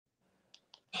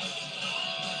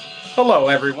Hello,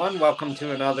 everyone. Welcome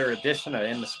to another edition of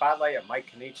In the Spotlight. I'm Mike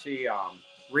Kenichi.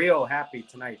 Real happy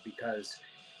tonight because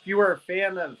if you were a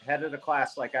fan of Head of the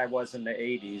Class like I was in the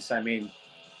 80s, I mean,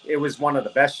 it was one of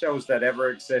the best shows that ever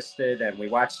existed, and we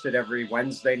watched it every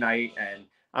Wednesday night. And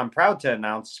I'm proud to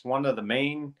announce one of the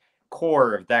main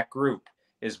core of that group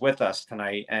is with us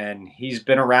tonight, and he's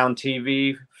been around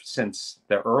TV since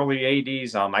the early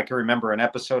 80s. I can remember an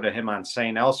episode of him on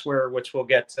St. Elsewhere, which we'll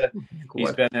get to.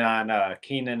 He's been on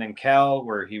Keenan and Kel,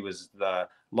 where he was the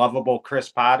lovable Chris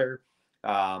Potter.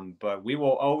 But we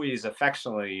will always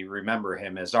affectionately remember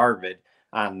him as Arvid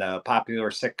on the popular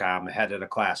sitcom Head of the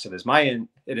Class. It is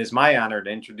my honor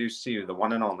to introduce to you the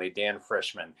one and only Dan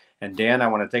Frischman. And Dan, I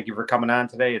want to thank you for coming on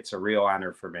today. It's a real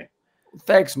honor for me.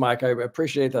 Thanks, Mike. I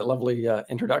appreciate that lovely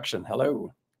introduction.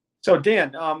 Hello. So,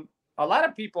 Dan, a lot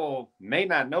of people may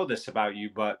not know this about you,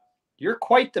 but you're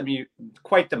quite the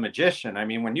magician. I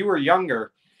mean, when you were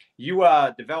younger, you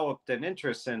developed an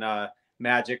interest in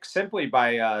magic simply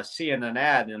by seeing an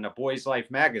ad in a Boy's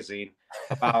Life magazine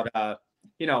about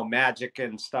magic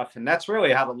and stuff, and that's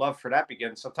really how the love for that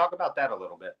begins. So, talk about that a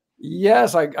little bit.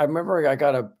 Yes, I remember I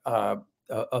got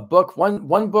a book.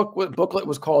 One booklet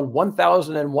was called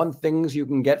 1001 Things You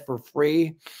Can Get for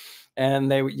Free,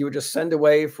 and you would just send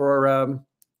away for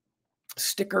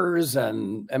stickers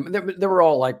and they were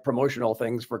all like promotional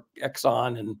things for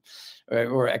Exxon and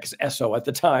or Esso at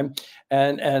the time,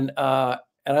 and I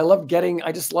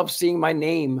I just loved seeing my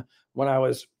name when I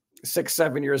was 6,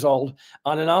 7 years old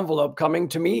on an envelope coming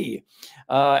to me,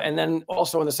 and then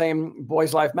also in the same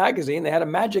Boys Life magazine they had a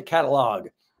magic catalog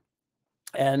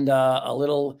and a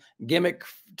little gimmick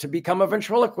to become a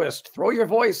ventriloquist. Throw your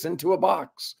voice into a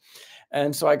box,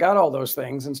 and so I got all those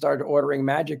things and started ordering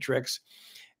magic tricks.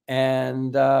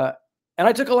 And I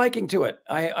took a liking to it.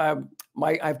 I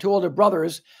have two older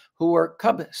brothers who were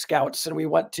Cub Scouts, and we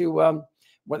went to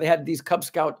where they had these Cub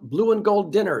Scout blue and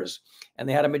gold dinners, and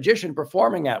they had a magician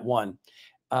performing at one.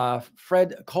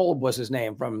 Fred Kolb was his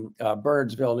name, from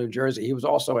Bernardsville, New Jersey. He was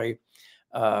also a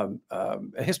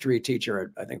history teacher at,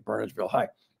 I think, Bernardsville High.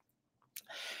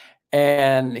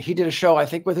 And he did a show, I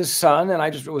think, with his son, and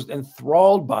I just was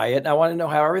enthralled by it. And I wanted to know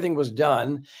how everything was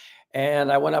done.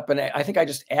 And I went up and I think I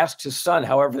just asked his son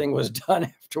how everything was done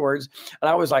afterwards. And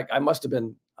I was like, I must have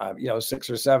been, 6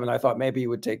 or 7. I thought maybe he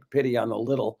would take pity on the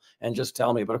little and just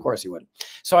tell me, but of course he wouldn't.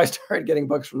 So I started getting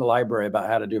books from the library about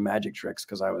how to do magic tricks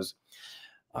because I was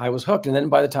hooked. And then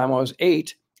by the time I was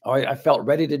 8, I felt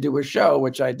ready to do a show,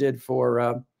 which I did for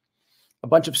a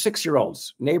bunch of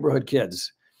 6-year-olds, neighborhood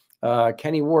kids.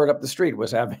 Kenny Ward up the street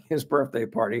was having his birthday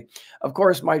party. Of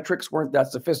course, my tricks weren't that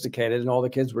sophisticated, and all the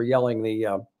kids were yelling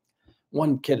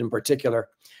one kid in particular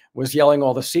was yelling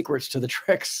all the secrets to the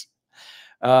tricks.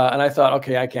 And I thought,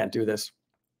 okay, I can't do this.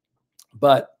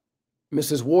 But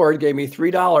Mrs. Ward gave me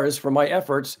 $3 for my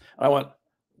efforts. I went,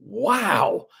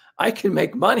 wow, I can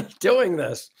make money doing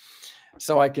this.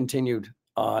 So I continued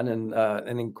on and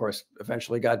of course,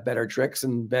 eventually got better tricks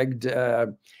and begged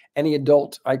any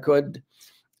adult I could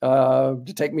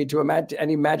to take me to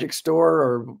any magic store,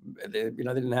 or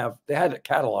they had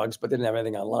catalogs, but they didn't have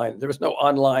anything online. There was no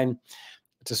online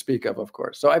to speak of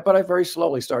course. So but I very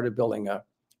slowly started building a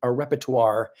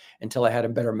repertoire until I had a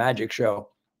better magic show,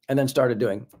 and then started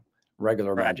doing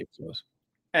regular magic shows.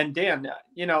 And Dan,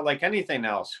 like anything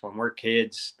else, when we're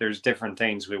kids, there's different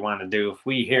things we want to do. If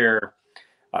we hear,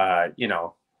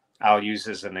 I'll use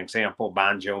as an example,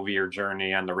 Bon Jovi or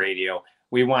Journey on the radio,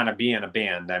 we want to be in a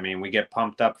band. I mean, we get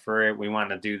pumped up for it. We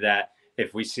want to do that.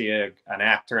 If we see an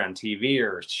actor on TV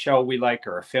or a show we like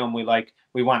or a film we like,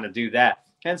 we want to do that.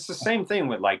 And it's the same thing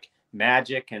with like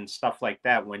magic and stuff like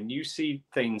that. When you see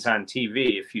things on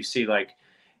TV, if you see like,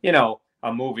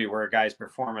 a movie where a guy's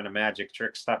performing a magic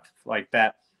trick, stuff like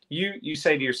that, you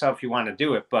say to yourself, you want to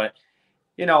do it. But,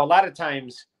 a lot of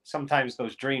times, sometimes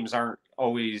those dreams aren't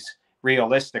always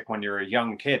realistic when you're a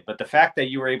young kid, but the fact that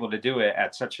you were able to do it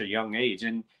at such a young age,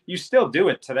 and you still do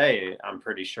it today, I'm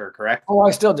pretty sure, correct? Oh, I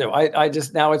still do. I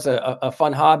just, now it's a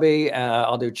fun hobby.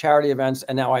 I'll do charity events,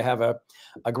 and now I have a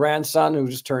grandson who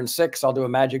just turned 6. I'll do a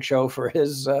magic show for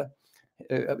his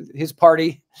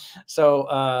party.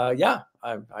 So yeah,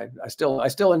 I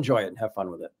still enjoy it and have fun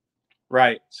with it.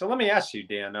 Right. So let me ask you,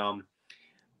 Dan,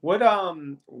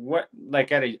 what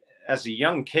like as a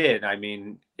young kid, I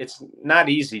mean, it's not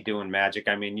easy doing magic.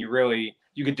 I mean, you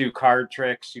could do card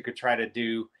tricks. You could try to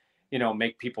do,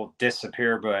 make people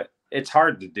disappear, but it's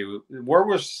hard to do. Where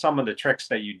were some of the tricks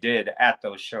that you did at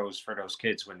those shows for those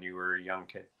kids when you were a young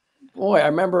kid? Boy, I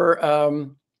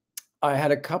remember I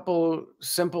had a couple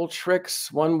simple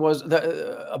tricks. One was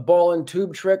a ball and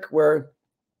tube trick where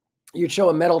you'd show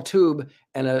a metal tube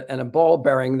and a ball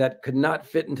bearing that could not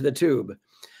fit into the tube.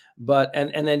 But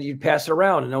and then you'd pass it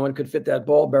around, and no one could fit that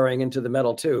ball bearing into the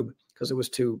metal tube because it was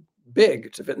too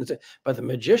big to fit in the tube. But the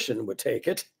magician would take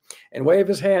it and wave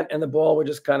his hand, and the ball would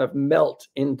just kind of melt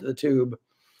into the tube,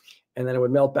 and then it would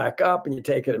melt back up, and you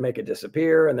take it and make it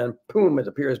disappear, and then boom, it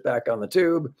appears back on the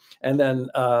tube, and then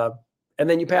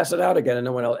you pass it out again, and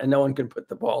no one can put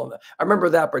the ball in the. I remember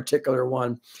that particular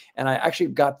one, and I actually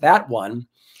got that one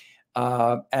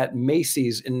at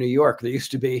Macy's in New York. There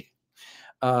used to be.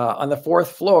 On the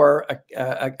fourth floor,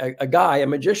 a guy, a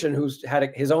magician who's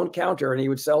had his own counter, and he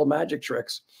would sell magic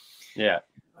tricks. Yeah.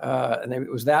 And it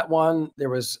was that one. There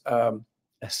was a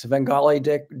Svengali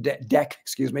deck,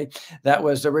 excuse me, that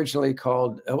was originally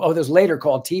called, there's later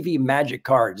called TV Magic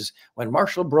Cards, when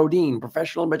Marshall Brodeen,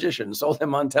 professional magician, sold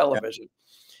them on television. Yeah.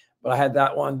 But I had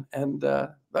that one. And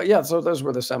but yeah, so those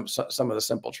were some of the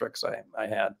simple tricks I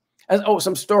had. And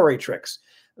some story tricks.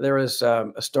 There is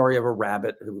a story of a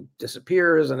rabbit who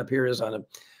disappears and appears on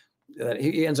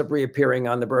he ends up reappearing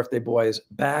on the birthday boy's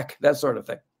back, that sort of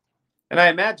thing. And I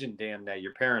imagine, Dan, that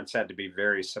your parents had to be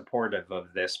very supportive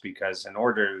of this, because in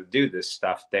order to do this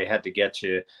stuff, they had to get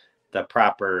you the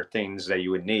proper things that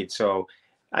you would need. So,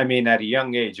 I mean, at a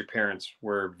young age, your parents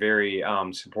were very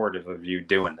supportive of you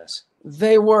doing this.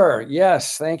 They were,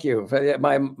 yes, thank you.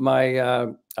 I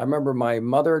remember my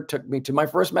mother took me to my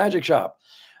first magic shop.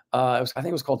 I think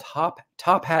it was called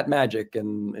Top Hat Magic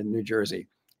in New Jersey,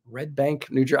 Red Bank,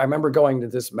 New Jersey. I remember going to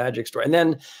this magic store, and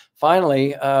then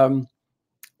finally,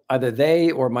 either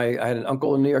they or I had an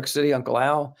uncle in New York City, Uncle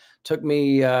Al, took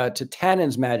me to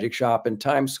Tannen's Magic Shop in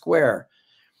Times Square,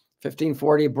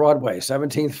 1540 Broadway,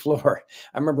 17th floor.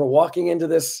 I remember walking into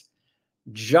this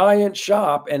giant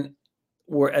shop, and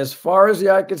as far as the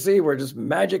eye could see, were just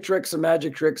magic tricks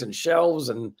and shelves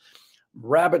and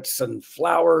rabbits and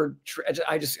flower.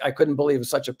 I couldn't believe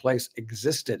such a place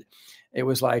existed. It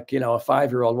was like, a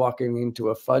 5-year-old walking into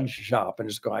a fudge shop and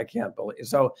just go, I can't believe it.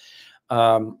 So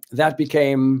that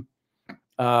became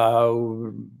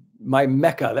my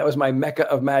mecca. That was my mecca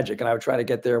of magic, and I would try to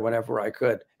get there whenever I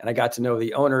could. And I got to know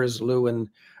the owners, Lou and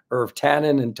Irv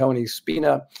Tannen and Tony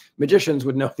Spina. Magicians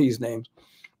would know these names.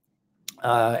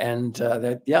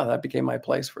 That became my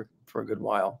place for a good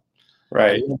while.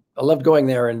 Right. I loved going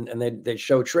there, and they'd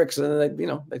show tricks, and then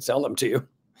they'd sell them to you.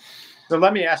 So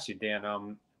let me ask you,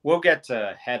 Dan, we'll get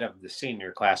to head of the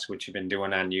senior class, which you've been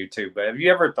doing on YouTube, but have you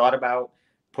ever thought about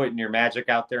putting your magic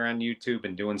out there on YouTube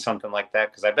and doing something like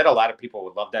that? Because I bet a lot of people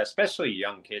would love that, especially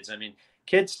young kids. I mean,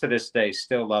 kids to this day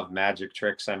still love magic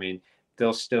tricks. I mean,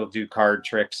 they'll still do card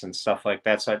tricks and stuff like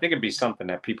that. So I think it'd be something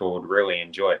that people would really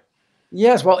enjoy.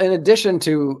 Yes. Well, in addition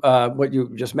to what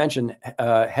you just mentioned,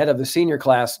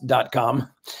 headoftheseniorclass.com,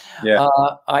 yeah.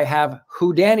 I have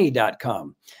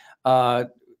Houdani.com,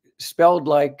 spelled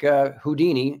like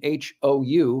Houdini,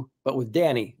 H-O-U, but with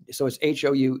Danny. So it's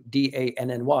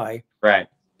H-O-U-D-A-N-N-Y. Right.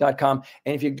 .com.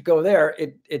 And if you go there,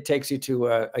 it takes you to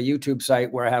a YouTube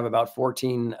site where I have about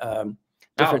 14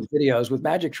 different videos with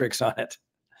magic tricks on it.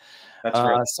 That's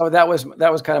right. So that was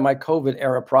kind of my COVID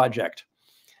era project.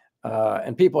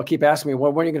 And people keep asking me,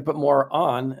 well, when are you going to put more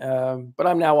on? But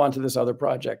I'm now on to this other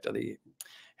project of the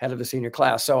head of the senior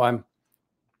class. So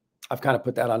I've kind of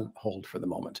put that on hold for the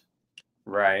moment.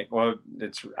 Right. Well,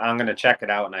 I'm going to check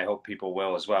it out, and I hope people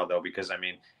will as well, though, because I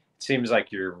mean, it seems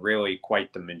like you're really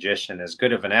quite the magician. As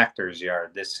good of an actor as you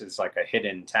are, this is like a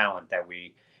hidden talent that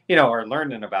we, are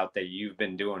learning about, that you've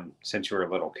been doing since you were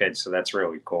a little kid. So that's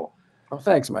really cool. Oh,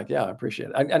 thanks, Mike. Yeah, I appreciate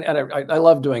it. And I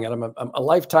love doing it. I'm a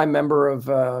lifetime member of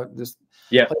this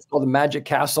place called the Magic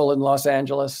Castle in Los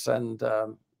Angeles, and I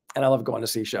love going to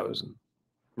see shows.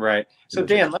 Right. So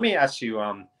Dan, let me ask you,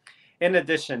 in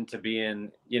addition to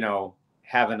being,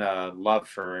 having a love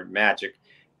for magic,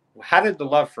 how did the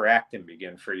love for acting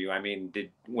begin for you? I mean,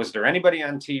 was there anybody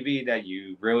on TV that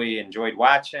you really enjoyed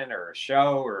watching, or a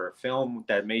show or a film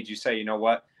that made you say, you know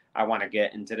what, I want to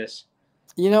get into this?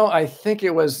 I think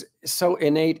it was so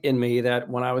innate in me that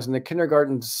when I was in the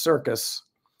kindergarten circus,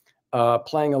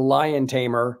 playing a lion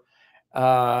tamer,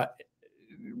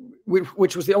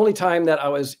 which was the only time that I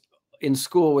was in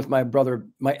school with my brother,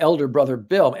 my elder brother,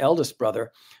 Bill, my eldest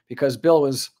brother, because Bill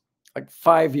was like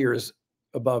 5 years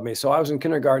above me. So I was in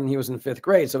kindergarten, he was in 5th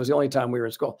grade. So it was the only time we were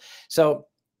in school. So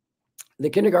the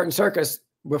kindergarten circus,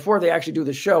 before they actually do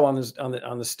the show on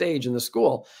the stage in the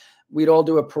school, we'd all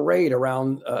do a parade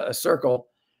around a circle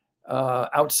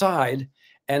outside.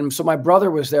 And so my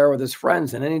brother was there with his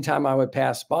friends, and anytime I would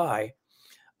pass by,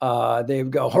 they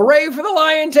would go, hooray for the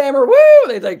lion tamer. Woo!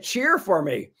 They'd like cheer for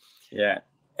me. Yeah.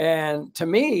 And to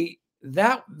me,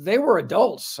 that they were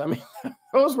adults. I mean,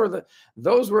 those were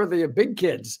the big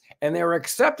kids, and they were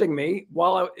accepting me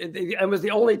while it was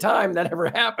the only time that ever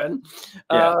happened,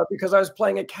 because I was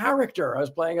playing a character, I was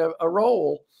playing a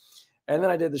role, and then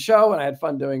I did the show, and I had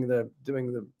fun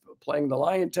playing the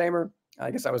lion tamer. I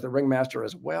guess I was the ringmaster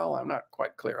as well. I'm not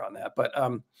quite clear on that, but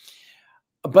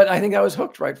I think I was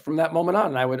hooked right from that moment on.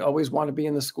 And I would always want to be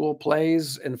in the school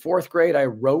plays. In fourth grade, I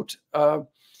wrote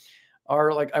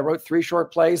I wrote 3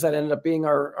 short plays that ended up being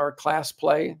our class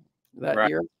play that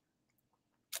year.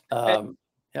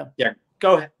 Yeah.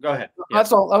 Go ahead. Yeah.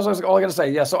 That's all. That was all I got to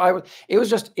say. Yeah. So it was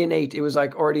just innate. It was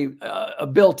like already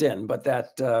built in, but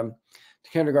that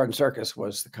kindergarten circus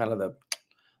was kind of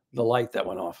the light that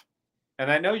went off.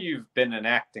 And I know you've been an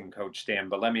acting coach, Dan,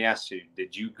 but let me ask you,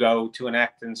 did you go to an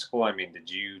acting school? I mean, did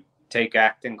you take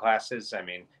acting classes? I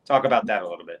mean, talk about that a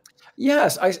little bit.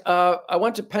 Yes. I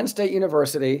went to Penn State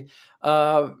University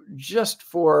just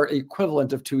for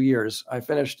equivalent of 2 years. I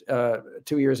finished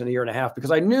 2 years and a year and a half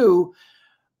because I knew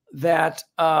that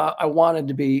I wanted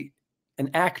to be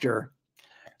an actor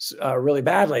really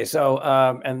badly. So,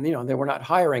 and they were not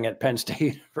hiring at Penn State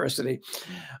University.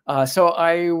 So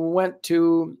I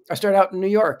started out in New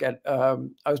York I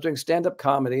was doing stand-up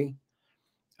comedy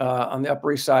on the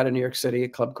Upper East Side of New York City, a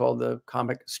club called the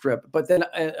Comic Strip. But then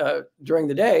during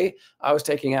the day, I was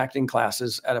taking acting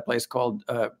classes at a place called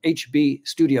HB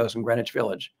Studios in Greenwich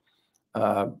Village,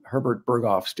 Herbert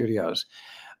Berghoff Studios.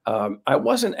 I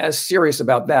wasn't as serious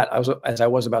about that as I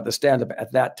was about the stand-up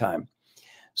at that time.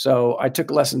 So I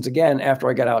took lessons again after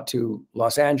I got out to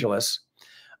Los Angeles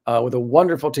with a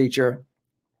wonderful teacher,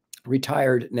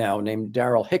 retired now, named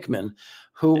Daryl Hickman,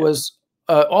 who was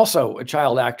also a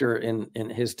child actor in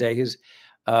his day. He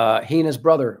and his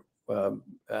brother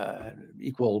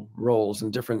equal roles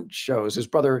in different shows. His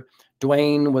brother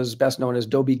Dwayne was best known as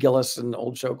Dobie Gillis in an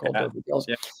old show called Dobie Gillis.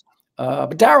 Yeah.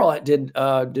 But Daryl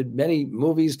did many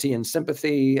movies. Tea and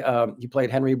Sympathy. He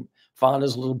played Henry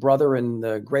Fonda's little brother in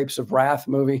the Grapes of Wrath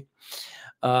movie.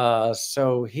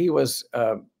 So he was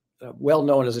well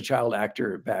known as a child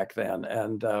actor back then.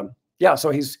 And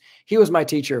so he was my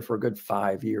teacher for a good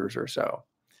 5 years or so.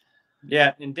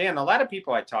 Yeah. And Dan, a lot of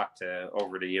people I talked to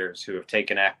over the years who have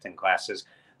taken acting classes,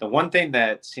 the one thing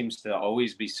that seems to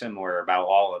always be similar about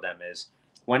all of them is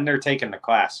when they're taking the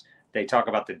class, they talk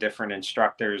about the different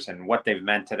instructors and what they've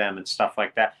meant to them and stuff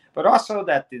like that. But also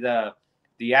that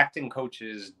the acting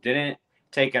coaches didn't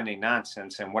take any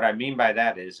nonsense. And what I mean by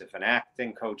that is if an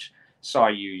acting coach saw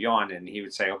you yawn and he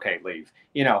would say, okay, leave,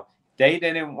 they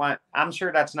didn't want, I'm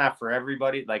sure that's not for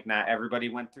everybody. Like not everybody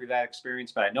went through that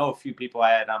experience, but I know a few people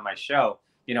I had on my show,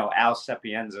 Al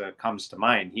Sapienza comes to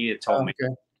mind. He had told me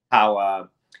how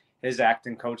his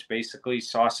acting coach basically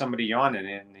saw somebody yawning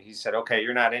and he said, okay,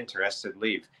 you're not interested,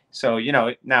 leave. So,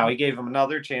 now he gave him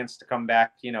another chance to come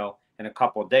back, in a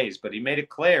couple of days, but he made it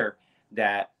clear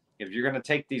that if you're going to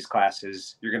take these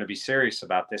classes, you're going to be serious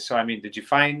about this. So, I mean, did you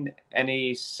find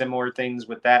any similar things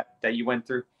with that you went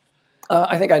through?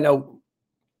 I think I know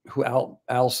who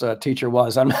Al's teacher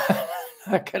was. I'm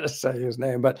not going to say his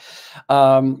name, but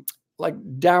like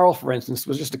Daryl, for instance,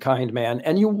 was just a kind man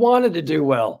and you wanted to do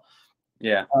well.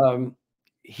 Yeah.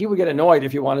 He would get annoyed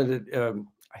if you wanted to,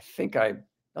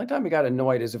 the only time he got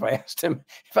annoyed is if I asked him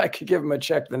if I could give him a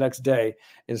check the next day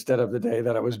instead of the day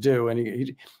that I was due. And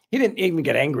he didn't even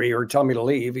get angry or tell me to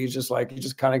leave. He just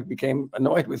kind of became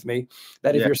annoyed with me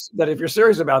that if you're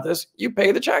serious about this, you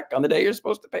pay the check on the day you're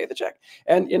supposed to pay the check.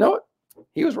 And you know what?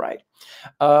 He was right.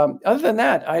 Other than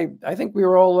that, I think we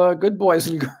were all good boys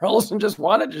and girls and just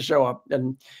wanted to show up.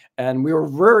 And we were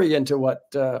very into what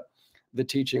the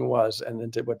teaching was and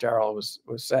into what Daryl was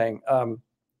saying.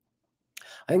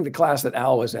 I think the class that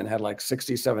Al was in had like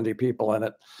 60, 70 people in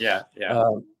it. Yeah. Yeah.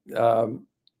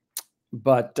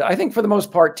 But I think for the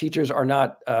most part, teachers are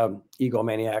not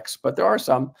egomaniacs, but there are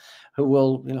some who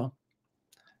will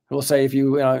say, if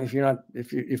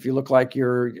you look like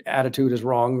your attitude is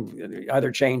wrong,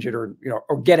 either change it or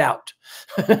get out.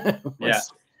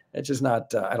 It's just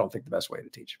not, I don't think the best way to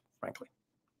teach, frankly.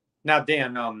 Now,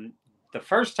 Dan, the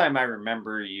first time I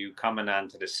remember you coming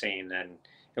onto the scene, and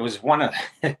it was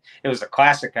it was a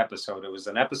classic episode. It was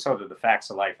an episode of The Facts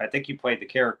of Life. I think you played the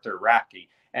character Rocky.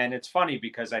 And it's funny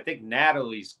because I think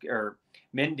Mindy's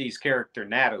character,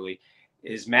 Natalie,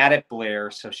 is mad at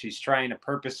Blair. So she's trying to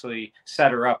purposely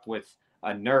set her up with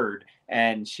a nerd.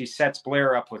 And she sets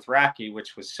Blair up with Rocky,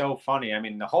 which was so funny. I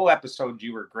mean, the whole episode,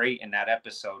 you were great in that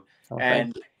episode. Oh,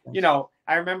 and,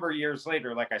 I remember years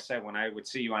later, like I said, when I would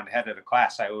see you on Head of the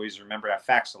Class, I always remember that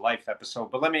Facts of Life episode.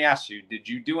 But let me ask you, did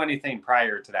you do anything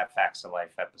prior to that Facts of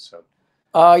Life episode?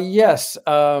 Yes.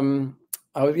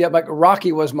 Oh yeah, like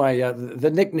Rocky was my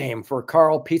the nickname for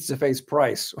Carl Pizza Face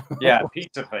Price. Yeah,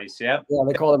 Pizza Face. Yep. Yeah,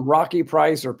 they call him Rocky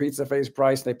Price or Pizza Face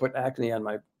Price. They put acne on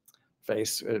my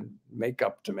face,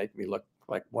 makeup to make me look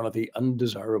like one of the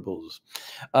undesirables.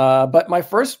 But my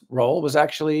first role was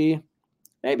actually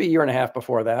maybe a year and a half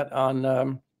before that on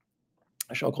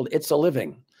a show called It's a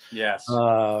Living. Yes.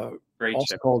 Great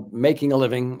Also show. called Making a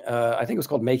Living. I think it was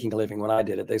called Making a Living when I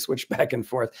did it. They switched back and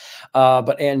forth.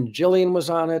 But Ann Jillian was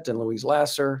on it and Louise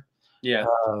Lasser. Yeah.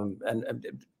 And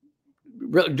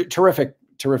really terrific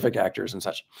actors and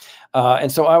such.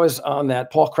 And so I was on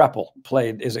that. Paul Kreppel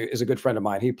is a good friend of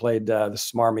mine. He played the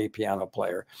smarmy piano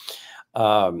player.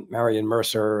 Marion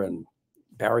Mercer and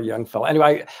Barry Youngfellow.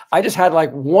 Anyway, I just had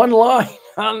like one line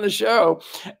on the show,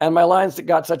 and my lines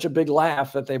got such a big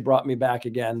laugh that they brought me back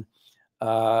again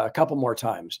a couple more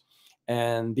times.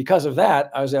 And because of that,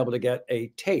 I was able to get a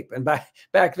tape. And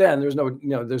back then, there's no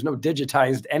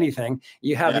digitized anything.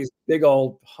 You have these big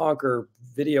old honker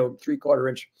video, 3/4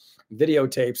 inch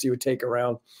videotapes you would take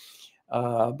around.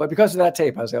 But because of that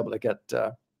tape, I was able to get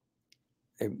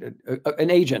an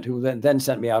agent who then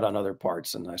sent me out on other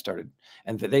parts, and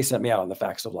they sent me out on the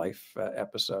Facts of Life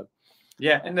episode.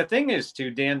 Yeah, and the thing is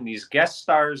too, Dan, these guest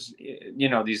stars,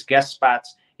 these guest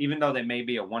spots, even though they may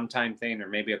be a one-time thing or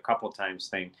maybe a couple times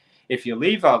thing, if you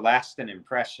leave a lasting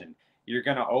impression, you're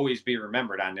gonna always be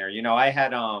remembered on there. I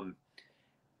had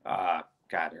God,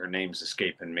 her name's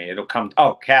escaping me. It'll come.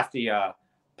 Oh, Kathy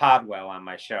Podwell on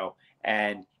my show,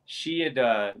 and she had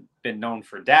been known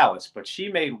for Dallas, but she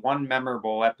made one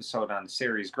memorable episode on the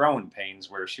series Growing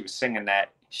Pains where she was singing that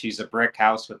She's a Brick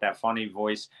House with that funny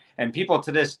voice. And people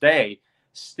to this day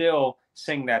still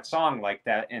sing that song like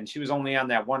that. And she was only on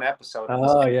that one episode.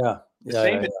 Oh, yeah. The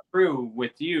same is true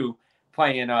with you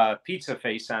playing Pizza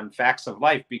Face on Facts of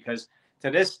Life, because to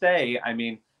this day, I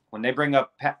mean, when they bring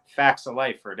up Facts of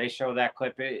Life or they show that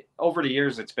clip, over the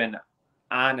years, it's been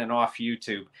on and off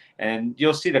YouTube, and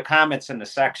you'll see the comments in the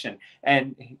section.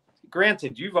 And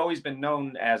granted, you've always been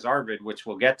known as Arvid, which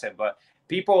we'll get to, but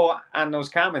people on those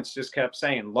comments just kept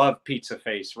saying, love Pizza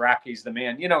Face, Rocky's the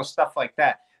man, stuff like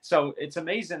that. So it's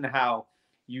amazing how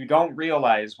you don't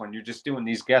realize when you're just doing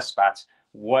these guest spots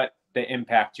what the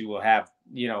impact you will have,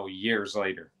 years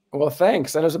later. Well,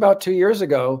 thanks. And it was about 2 years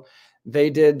ago, they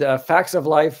did Facts of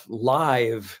Life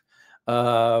live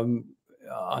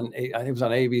I think it was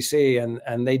on ABC,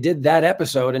 and they did that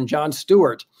episode, and Jon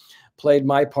Stewart played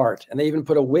my part, and they even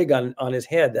put a wig on his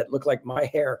head that looked like my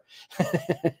hair.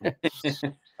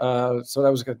 So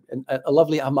that was a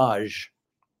lovely homage.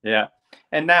 Yeah.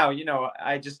 And now,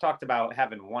 I just talked about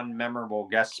having one memorable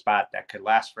guest spot that could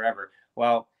last forever.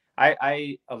 Well,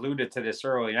 I alluded to this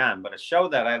early on, but a show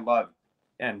that I love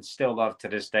and still love to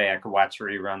this day, I could watch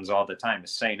reruns all the time,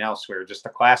 is St. Elsewhere, just a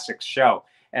classic show.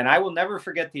 And I will never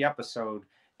forget the episode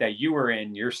that you were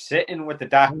in. You're sitting with the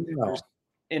doctors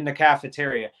in the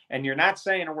cafeteria, and you're not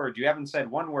saying a word. You haven't said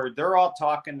one word. They're all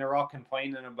talking. They're all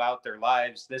complaining about their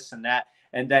lives, this and that.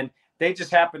 And then they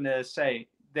just happen to say,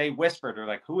 they whispered, they're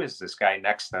like, who is this guy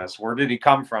next to us? Where did he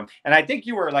come from? And I think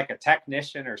you were like a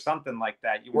technician or something like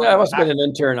that. I must have been an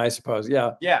intern, I suppose.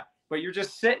 Yeah. Yeah. But you're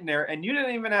just sitting there, and you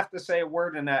didn't even have to say a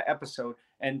word in that episode.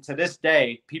 And to this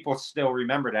day, people still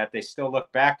remember that. They still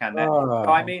look back on that. So,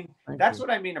 I mean, that's what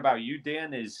I mean about you,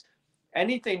 Dan, is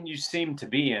anything you seem to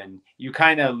be in, you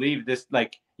kind of leave this,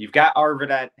 like, you've got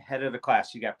Arvid at head of the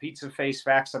class. You got Pizza Face,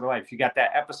 Facts of Life. You got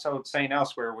that episode St.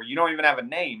 Elsewhere where you don't even have a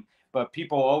name, but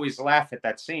people always laugh at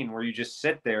that scene where you just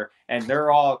sit there and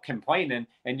they're all complaining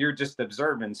and you're just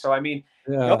observing. So, I mean,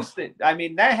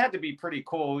 that had to be pretty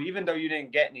cool, even though you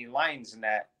didn't get any lines in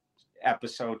that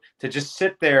episode. To just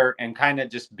sit there and kind of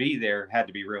just be there had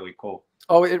to be really cool.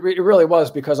 Oh, it really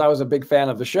was, because I was a big fan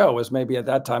of the show. It was maybe at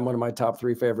that time one of my top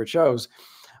 3 favorite shows.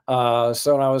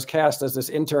 So when I was cast as this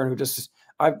intern who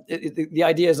the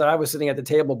idea is that I was sitting at the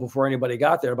table before anybody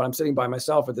got there, but I'm sitting by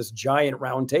myself at this giant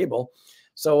round table.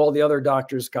 So all the other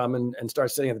doctors come and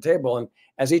start sitting at the table, and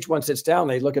as each one sits down,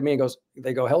 they look at me and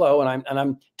they go hello, and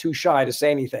I'm too shy to say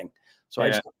anything. So I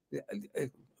just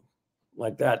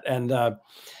like that, and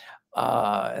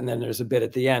then there's a bit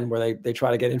at the end where they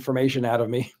try to get information out of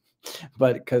me,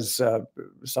 but because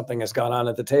something has gone on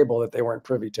at the table that they weren't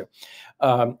privy to.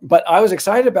 But I was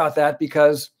excited about that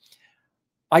because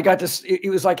I got to. It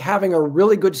was like having a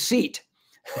really good seat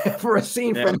for a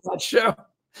scene from that show.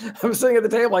 I'm sitting at the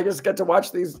table. I just get to watch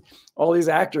all these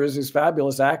actors, these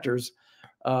fabulous actors,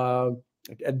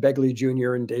 Ed Begley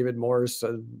Jr. and David Morse,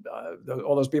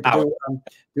 all those people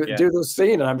do this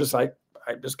scene, and I'm just like,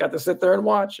 I just got to sit there and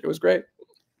watch. It was great.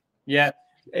 Yeah,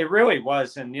 it really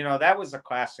was, and that was a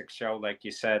classic show, like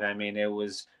you said. I mean, it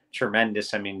was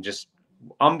tremendous. I mean, just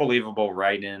unbelievable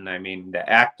writing. I mean, the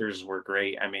actors were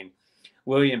great. I mean,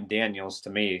 William Daniels to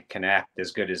me can act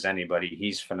as good as anybody.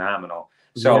 He's phenomenal.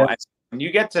 So Yes. when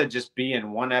you get to just be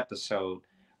in one episode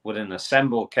with an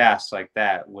assembled cast like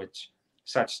that, which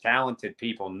such talented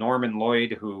people, Norman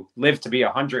Lloyd, who lived to be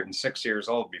 106 years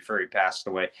old before he passed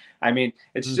away. I mean,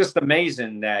 it's just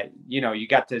amazing that, you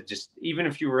got to just, even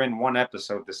if you were in one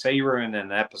episode, to say you were in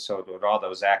an episode with all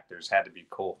those actors had to be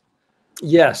cool.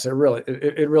 Yes, it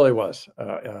really was.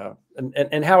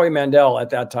 And Howie Mandel at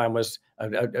that time was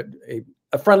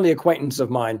a friendly acquaintance of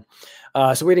mine.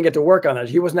 So we didn't get to work on it.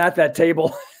 He wasn't at that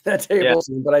table,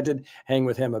 scene, but I did hang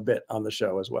with him a bit on the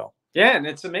show as well. Yeah, and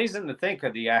it's amazing to think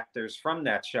of the actors from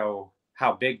that show,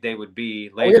 how big they would be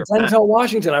Oh, later. yeah, Denzel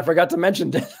Washington. I forgot to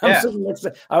mention. Yeah.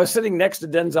 I was sitting next to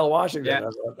Denzel Washington.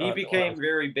 Yeah. He became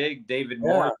very big. David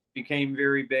Moore became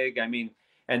very big. I mean,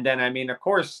 and then, of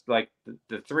course, like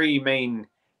the three main,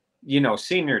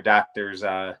 senior doctors,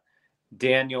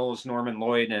 Daniels, Norman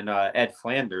Lloyd, and Ed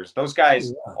Flanders. Those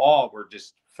guys all were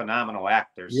just phenomenal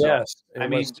actors. Yes. So, I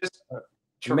mean, just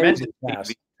tremendous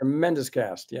cast. Tremendous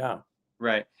cast. Yeah.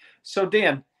 Right. So,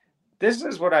 Dan, this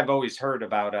is what I've always heard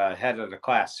about head of the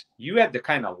class. You had to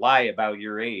kind of lie about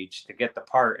your age to get the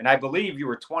part. And I believe you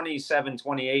were 27,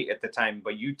 28 at the time,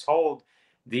 but you told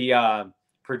the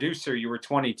producer you were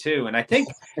 22. And I think,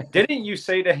 didn't you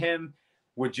say to him,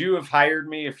 would you have hired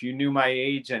me if you knew my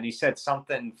age? And he said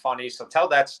something funny. So tell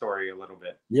that story a little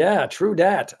bit. Yeah, true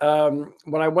that.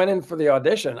 When I went in for the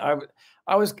audition,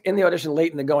 I was in the audition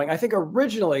late in the going. I think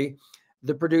originally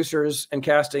the producers and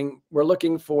casting were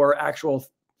looking for actual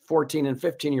 14 and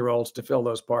 15-year-olds to fill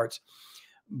those parts.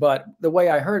 But the way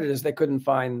I heard it is they couldn't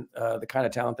find the kind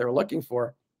of talent they were looking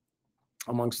for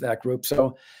amongst that group.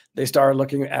 So they started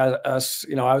looking at us.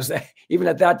 I was, even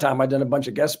at that time, I'd done a bunch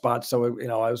of guest spots. So,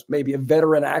 I was maybe a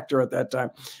veteran actor at that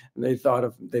time. And they thought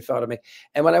of me.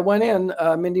 And when I went in,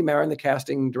 Mindy Marin, the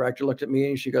casting director, looked at me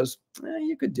and she goes,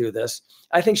 you could do this.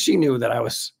 I think she knew that I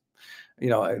was,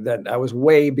 that I was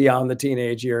way beyond the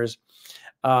teenage years.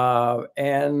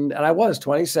 And I was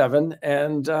 27,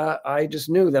 and I just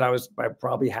knew that I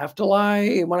probably have to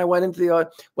lie when I went into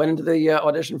the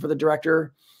audition for the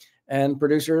director and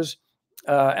producers.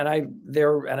 And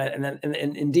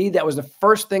indeed, that was the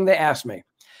first thing they asked me.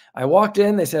 I walked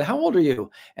in, they said, "How old are you?"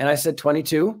 And I said,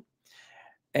 22.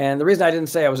 And the reason I didn't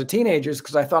say I was a teenager is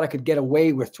because I thought I could get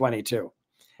away with 22.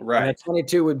 Right. And that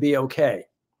 22 would be okay.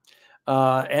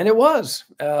 And it was.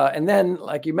 And then,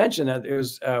 like you mentioned, it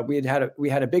was we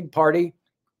had a big party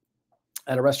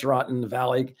at a restaurant in the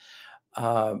Valley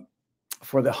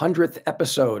for the 100th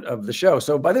episode of the show.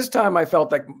 So by this time, I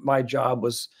felt like my job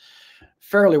was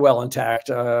fairly well intact.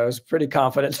 I was pretty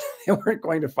confident they weren't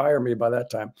going to fire me by that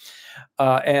time.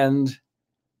 And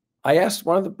I asked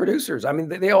one of the producers. I mean,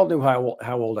 they all knew how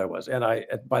old I was, and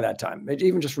by that time,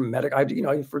 even just from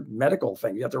for medical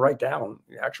thing, you have to write down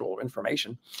the actual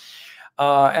information.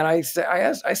 And I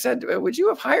said, "Would you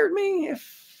have hired me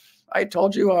if I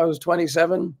told you I was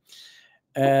 27?"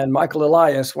 And Michael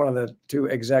Elias, one of the two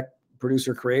exec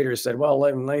producer creators, said, "Well,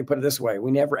 let me put it this way: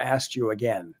 we never asked you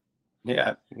again."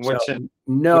 Yeah,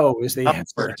 no is the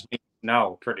answer.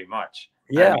 No, pretty much.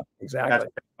 Yeah, exactly. That's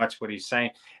pretty much what he's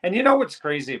saying. And what's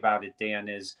crazy about it, Dan,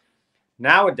 is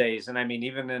nowadays, and I mean,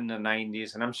 even in the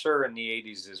 90s, and I'm sure in the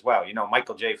 80s as well,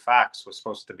 Michael J. Fox was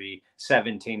supposed to be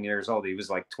 17 years old. He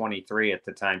was like 23 at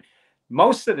the time.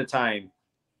 Most of the time,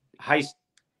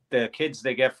 the kids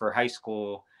they get for high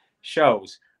school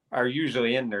shows are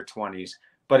usually in their 20s.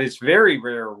 But it's very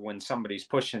rare when somebody's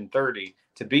pushing 30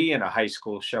 to be in a high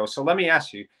school show. So let me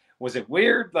ask you, was it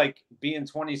weird, like being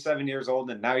 27 years old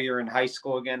and now you're in high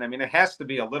school again? I mean, it has to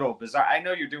be a little bizarre. I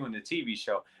know you're doing a TV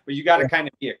show, but you got to kind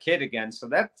of be a kid again. So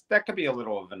that could be a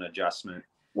little of an adjustment.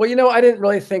 Well, I didn't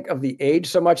really think of the age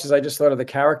so much as I just thought of the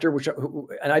character,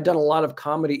 and I'd done a lot of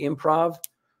comedy improv.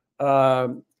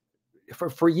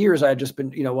 For years, I had just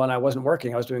been, when I wasn't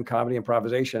working, I was doing comedy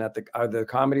improvisation at the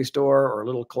Comedy Store or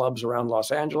little clubs around Los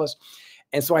Angeles.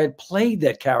 And so I had played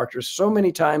that character so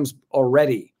many times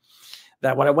already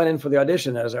that when I went in for the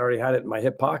audition, as I already had it in my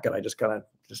hip pocket, I just kind of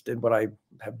did what I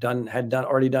had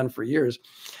already done for years.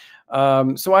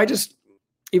 So I just,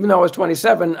 even though I was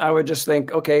 27, I would just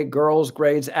think, okay, girls,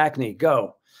 grades, acne,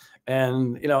 go.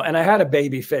 And, and I had a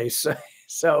baby face.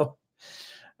 So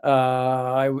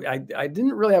I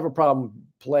didn't really have a problem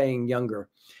playing younger.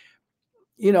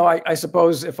 I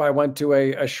suppose if I went to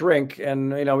a shrink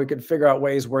and, we could figure out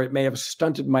ways where it may have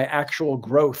stunted my actual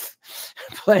growth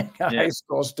playing a high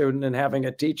school student and having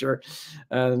a teacher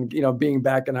and, being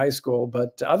back in high school.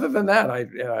 But other than that, I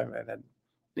had an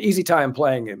easy time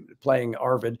playing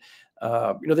Arvid.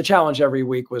 The challenge every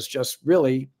week was just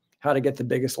really how to get the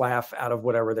biggest laugh out of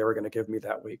whatever they were going to give me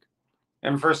that week.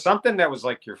 And for something that was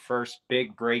like your first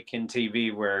big break in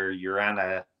TV where you're on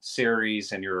a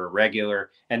series and you're a regular,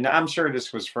 and I'm sure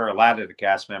this was for a lot of the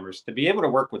cast members, to be able to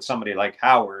work with somebody like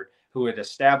Howard, who had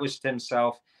established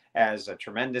himself as a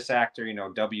tremendous actor,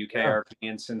 WKRP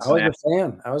in Cincinnati. I was a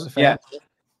fan. I was a fan. Yeah.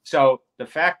 So the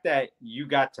fact that you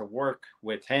got to work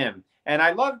with him, and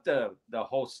I loved the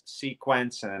whole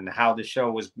sequence and how the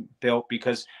show was built,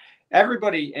 because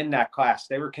everybody in that class,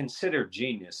 they were considered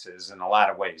geniuses in a lot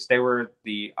of ways. They were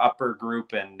the upper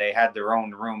group and they had their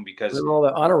own room because they were all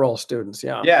the honor roll students.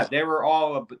 Yeah. Yeah, they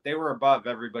were above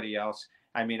everybody else.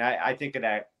 I mean, I think of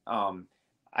that.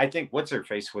 I think what's her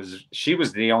face she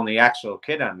was the only actual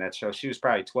kid on that show. She was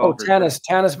probably 12. Oh,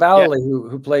 Tanis Valley,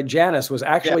 who played Janice, was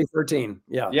actually 13.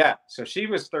 Yeah. Yeah. So she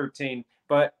was 13,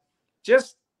 but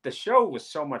just the show was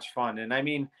so much fun. And I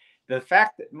mean, the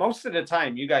fact that most of the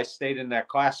time you guys stayed in that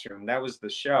classroom, that was the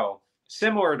show,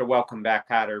 similar to Welcome Back,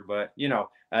 Kotter, but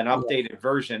an updated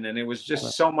version. And it was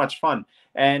just so much fun.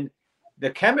 And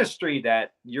the chemistry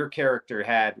that your character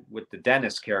had with the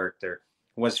Dennis character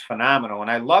was phenomenal. And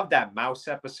I love that mouse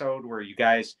episode where you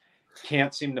guys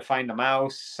can't seem to find a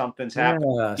mouse. Something's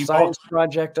happened. Science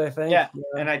project, I think. Yeah.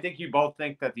 And I think you both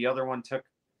think that the other one took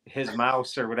his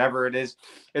mouse or whatever it is.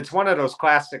 It's one of those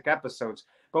classic episodes.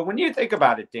 But when you think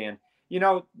about it, Dan,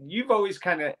 you've always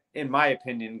kind of, in my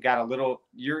opinion, got a little,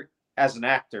 as an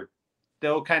actor,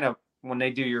 they'll kind of, when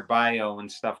they do your bio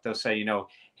and stuff, they'll say,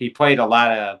 he played a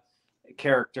lot of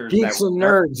characters. Geeks and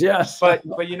nerds, yes. But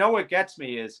what gets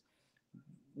me is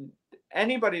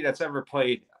anybody that's ever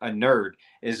played a nerd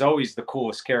is always the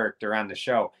coolest character on the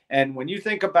show. And when you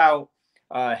think about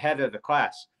head of the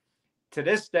class, to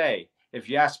this day, if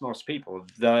you ask most people,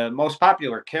 the most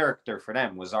popular character for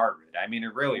them was Arvid. I mean,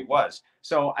 it really was.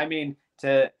 So, I mean,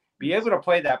 to be able to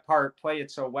play that part, play it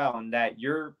so well, and that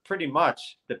you're pretty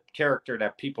much the character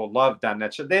that people loved on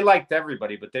that show. They liked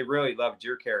everybody, but they really loved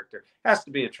your character. Has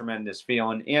to be a tremendous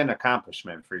feeling and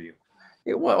accomplishment for you.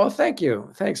 Well, thank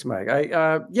you. Thanks, Mike.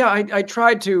 I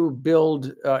tried to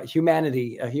build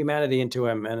humanity into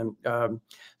him, and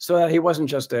so that he wasn't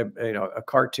just a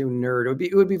cartoon nerd.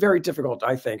 It would be very difficult,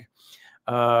 I think,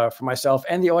 for myself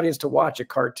and the audience to watch a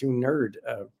cartoon nerd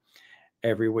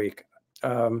every week.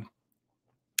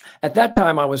 At that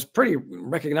time, I was pretty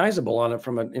recognizable on it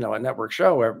from a network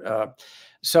show.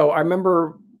 So I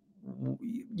remember,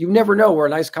 you never know where a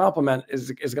nice compliment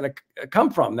is going to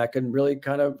come from that can really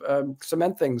kind of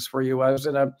cement things for you. I was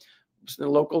in our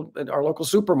local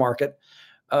supermarket,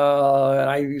 and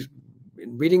I was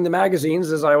reading the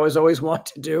magazines, as I always want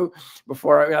to do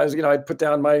before I'd put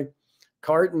down my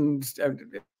cart and.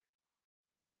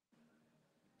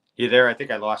 You there? I think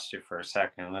I lost you for a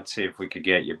second. Let's see if we could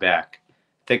get you back.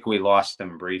 I think we lost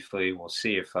him briefly. We'll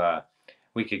see if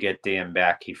we could get Dan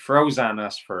back. He froze on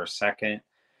us for a second.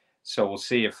 So we'll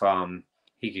see if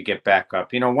he could get back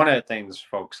up. One of the things,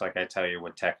 folks, like I tell you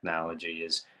with technology,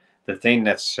 is the thing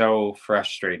that's so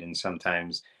frustrating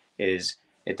sometimes is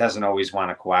it doesn't always want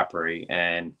to cooperate.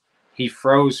 And he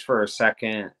froze for a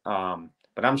second,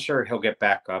 but I'm sure he'll get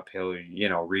back up. He'll,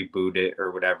 reboot it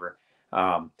or whatever.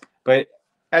 But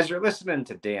as you're listening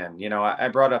to Dan, I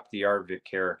brought up the Arvid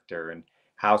character and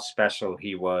how special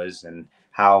he was and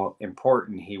how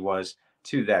important he was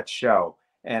to that show.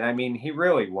 And I mean, he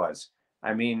really was.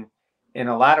 I mean, in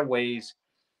a lot of ways,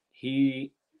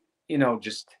 he,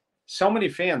 just so many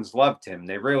fans loved him.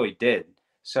 They really did.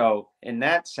 So in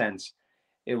that sense,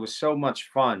 it was so much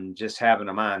fun just having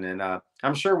him on. And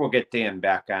I'm sure we'll get Dan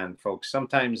back on, folks.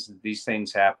 Sometimes these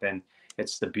things happen.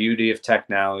 It's the beauty of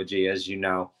technology, as you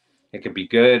know. It could be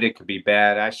good. It could be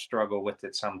bad. I struggle with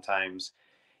it sometimes,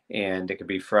 and it could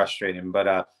be frustrating.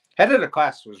 But Head of the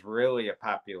Class was really a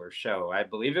popular show. I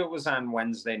believe it was on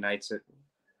Wednesday nights,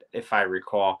 if I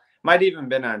recall. Might even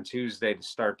been on Tuesday to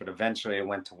start, but eventually it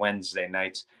went to Wednesday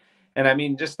nights. And I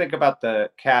mean, just think about the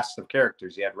cast of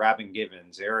characters. You had Robin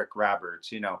Givens, Eric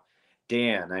Roberts,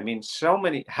 Dan. I mean, so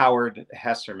many, Howard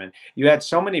Hesserman. You had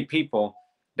so many people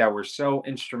that were so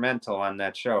instrumental on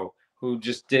that show who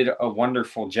just did a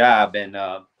wonderful job and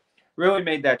really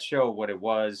made that show what it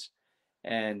was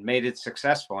and made it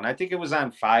successful. And I think it was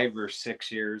on 5 or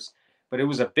 6 years, but it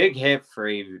was a big hit for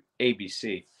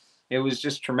ABC. It was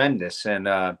just tremendous. And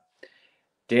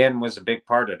Dan was a big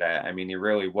part of that. I mean, he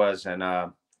really was.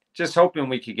 And just hoping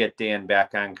we could get Dan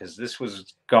back on, because this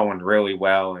was going really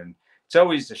well. And it's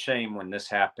always a shame when this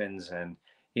happens and,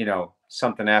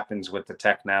 something happens with the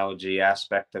technology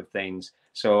aspect of things.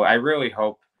 So I really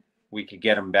hope we could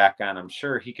get him back on. I'm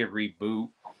sure he could reboot.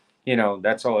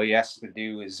 That's all he has to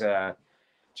do is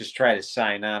just try to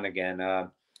sign on again.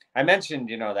 I mentioned,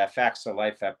 that Facts of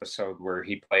Life episode where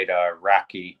he played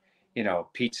Rocky,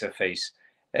 Pizza Face.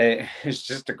 It's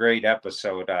just a great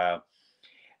episode.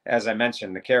 As I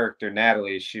mentioned, the character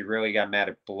Natalie, she really got mad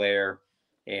at Blair,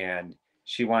 and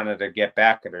she wanted to get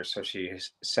back at her, so she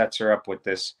sets her up with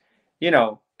this,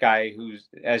 guy who's,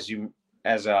 as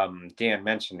Dan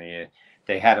mentioned,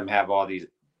 they had him have all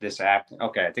this act.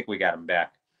 Okay, I think we got him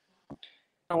back.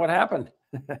 What happened?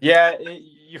 Yeah,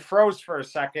 you froze for a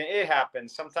second. It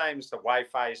happens. Sometimes the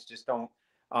Wi-Fi's just don't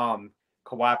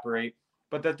cooperate.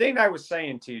 But the thing I was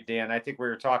saying to you, Dan, I think we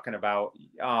were talking about,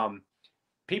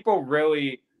 people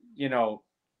really,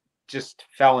 just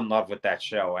fell in love with that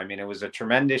show. I mean, it was a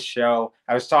tremendous show.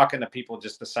 I was talking to people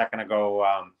just a second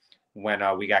ago,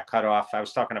 when we got cut off. I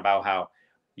was talking about how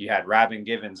you had Robin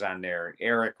Givens on there,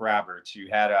 Eric Roberts, you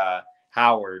had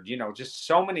Howard, just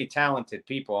so many talented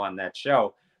people on that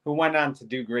show who went on to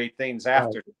do great things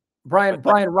after. Brian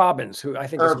Robbins, who I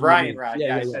think or Brian, right?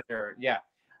 Yeah, I said there, yeah.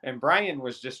 And Brian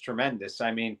was just tremendous.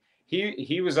 I mean,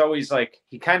 he was always like,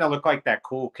 he kind of looked like that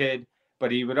cool kid,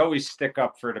 but he would always stick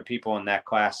up for the people in that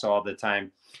class all the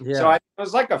time. Yeah. So it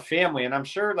was like a family, and I'm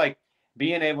sure like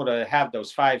being able to have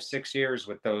those 5-6 years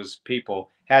with those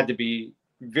people had to be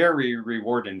very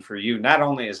rewarding for you, not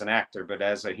only as an actor but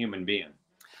as a human being.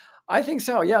 I think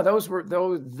so. Yeah, those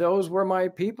were my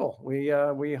people. We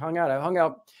hung out. I hung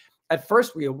out. At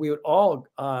first, we would all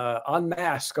en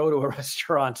masse go to a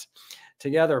restaurant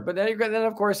together, but then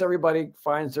of course everybody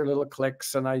finds their little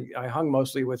cliques, and I hung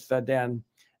mostly with Dan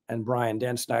and Brian,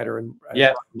 Dan Snyder and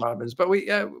Yeah. Robbins. But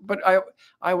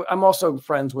I'm also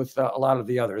friends with a lot of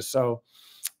the others. So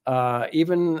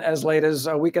even as late as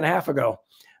a week and a half ago,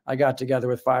 I got together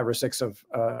with 5 or 6 of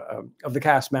the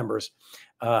cast members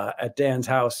at Dan's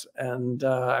house, and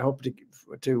I hope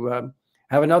to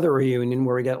have another reunion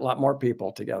where we get a lot more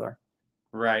people together.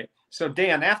 Right. So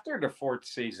Dan, after the 4th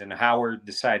season, Howard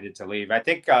decided to leave. I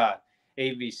think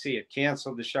ABC had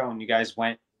canceled the show, and you guys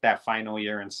went that final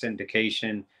year in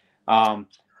syndication.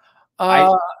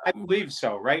 I believe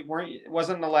so, right?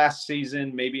 Wasn't the last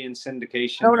season maybe in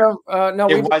syndication? No.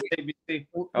 It was ABC.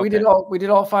 Okay. We did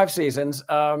all 5 seasons.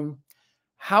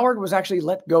 Howard was actually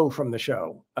let go from the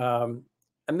show, and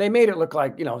they made it look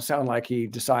like, sound like he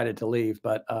decided to leave,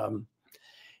 but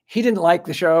he didn't like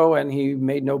the show, and he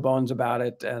made no bones about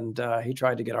it. And he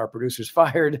tried to get our producers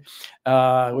fired,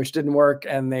 which didn't work.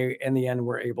 And they, in the end,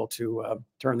 were able to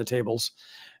turn the tables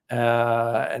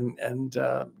and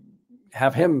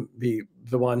have him be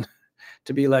the one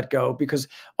to be let go, because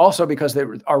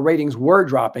our ratings were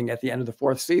dropping at the end of the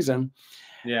 4th season.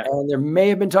 Yeah. And there may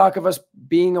have been talk of us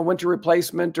being a winter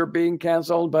replacement or being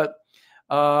canceled, but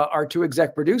our 2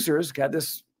 exec producers had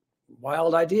this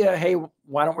wild idea. Hey,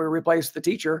 why don't we replace the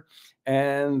teacher?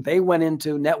 And they went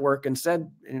into network and said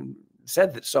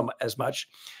that as much,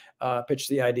 pitched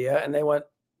the idea, and they went,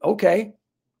 okay.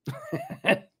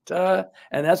 And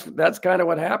that's kind of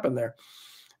what happened there.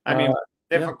 I mean,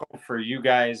 difficult for you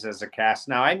guys as a cast.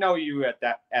 Now, I know you at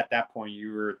that point,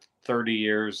 you were 30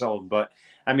 years old, but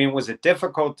I mean, was it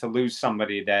difficult to lose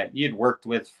somebody that you'd worked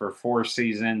with for 4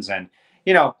 seasons, and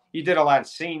you did a lot of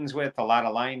scenes with, a lot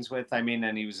of lines with? I mean,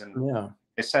 and he was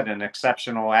I said, an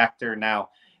exceptional actor. Now,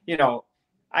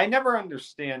 I never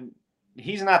understand.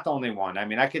 He's not the only one. I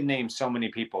mean, I could name so many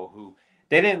people who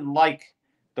they didn't like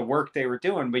the work they were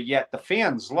doing, but yet the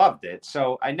fans loved it.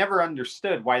 So I never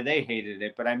understood why they hated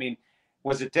it. But I mean,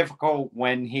 was it difficult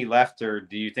when he left, or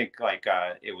do you think like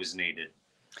it was needed?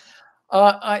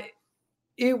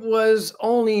 It was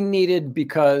only needed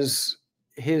because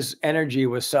his energy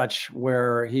was such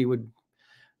where he would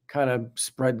kind of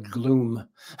spread gloom.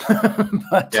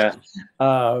 But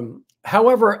yeah.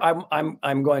 However,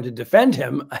 I'm going to defend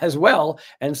him as well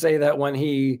and say that when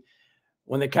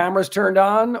the cameras turned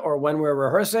on or when we're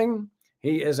rehearsing,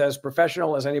 he is as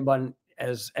professional as anyone,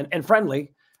 and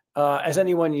friendly as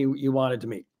anyone you wanted to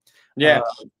meet. Yeah.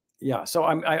 Yeah. So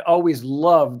I always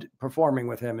loved performing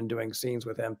with him and doing scenes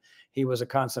with him. He was a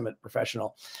consummate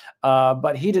professional,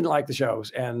 but he didn't like the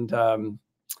shows. And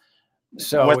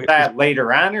so was that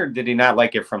later on, or did he not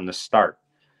like it from the start?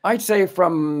 I'd say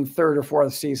from 3rd or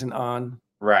 4th season on.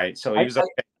 Right. So he was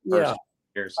yeah.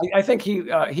 Years. I think he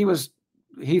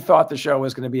thought the show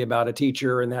was going to be about a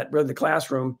teacher, and that the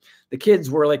classroom, the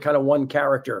kids were like kind of one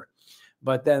character,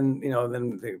 but then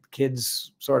then the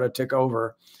kids sort of took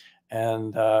over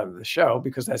and the show,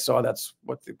 because I saw that's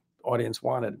what the audience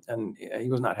wanted, and he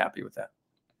was not happy with that.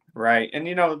 Right. And,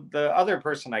 the other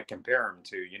person I compare him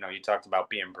to, you talked about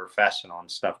being professional and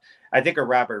stuff. I think of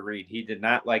Robert Reed. He did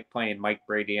not like playing Mike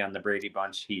Brady on the Brady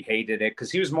Bunch. He hated it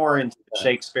because he was more into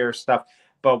Shakespeare stuff.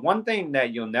 But one thing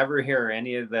that you'll never hear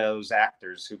any of those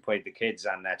actors who played the kids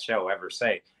on that show ever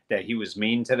say, that he was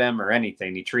mean to them or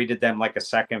anything. He treated them like a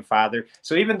second father.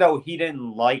 So even though he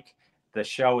didn't like the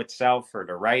show itself or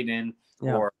the write-in,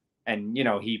 Yeah. and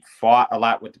he fought a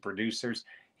lot with the producers,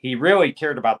 he really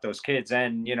cared about those kids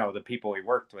and the people he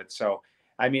worked with. So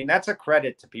I mean, that's a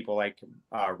credit to people like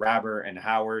Robert and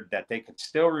Howard, that they could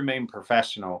still remain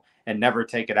professional and never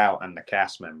take it out on the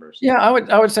cast members. Yeah,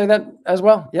 I would say that as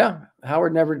well. Yeah,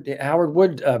 Howard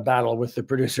would battle with the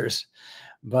producers,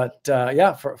 but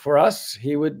yeah, for us,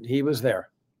 he was there.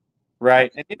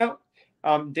 Right.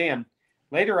 And Dan,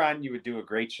 later on you would do a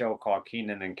great show called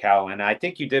Keenan and Kel, and I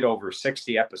think you did over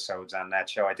 60 episodes on that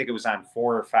show. I think it was on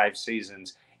 4 or 5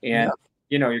 seasons, and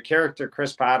your character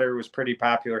Chris Potter was pretty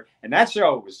popular, and that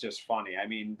show was just funny. I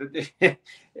mean,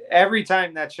 every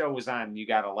time that show was on, you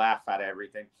got a laugh out of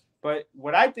everything. But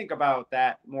what I think about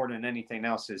that more than anything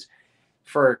else is,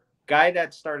 for a guy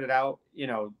that started out,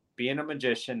 being a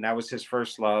magician, that was his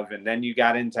first love, and then you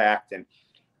got into acting.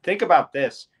 Think about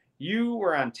this. You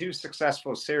were on 2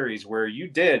 successful series where you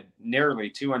did nearly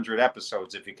 200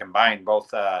 episodes if you combine both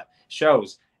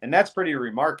shows. And that's pretty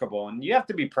remarkable. And you have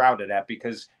to be proud of that,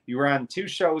 because you were on 2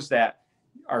 shows that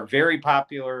are very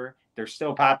popular. They're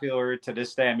still popular to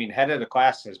this day. I mean, Head of the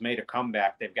Class has made a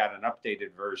comeback. They've got an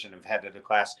updated version of Head of the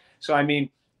Class. So, I mean,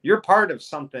 you're part of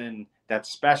something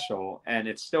that's special, and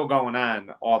it's still going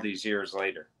on all these years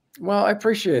later. Well, I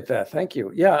appreciate that. Thank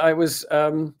you. Yeah, I was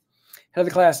Head of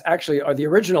the Class, actually, or the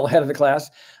original Head of the Class,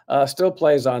 still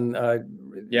plays on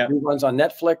reruns on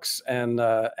Netflix and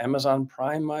Amazon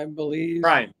Prime, I believe.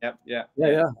 Prime, yeah.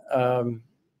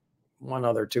 One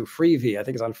other too, Freevee. I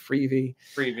think it's on Freevee.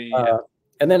 Freevee,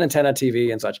 and then Antenna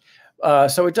TV and such.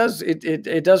 So it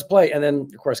does play, and then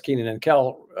of course Keenan and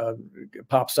Kel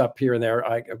pops up here and there.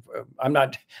 I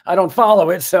don't follow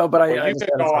it, so but well, you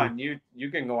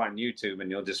can go on YouTube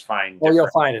and you'll just find. Well, you'll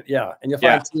find it, yeah, and you'll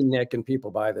find Teen Nick, and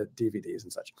people buy the DVDs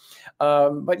and such.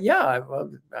 But yeah,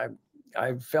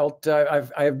 I felt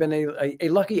I've been a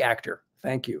lucky actor.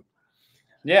 Thank you.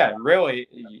 Yeah, really,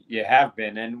 you have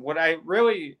been. And what I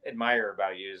really admire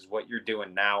about you is what you're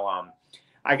doing now.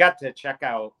 I got to check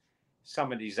out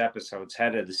some of these episodes,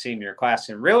 Head of the Senior Class,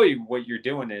 and really what you're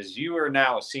doing is you are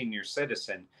now a senior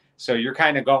citizen. So you're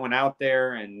kind of going out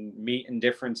there and meeting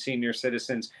different senior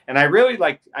citizens. And I really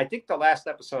I think the last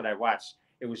episode I watched,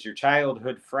 it was your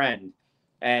childhood friend.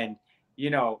 And,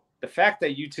 the fact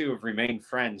that you two have remained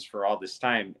friends for all this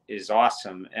time is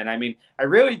awesome. And I mean, I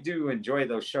really do enjoy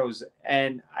those shows.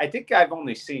 And I think I've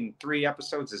only seen 3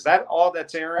 episodes. Is that all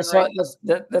that's airing?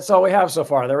 That's all we have so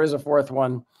far. There is a 4th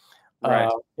one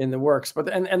in the works, but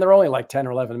and they're only like 10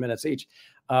 or 11 minutes each.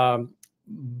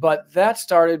 But that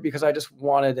started because I just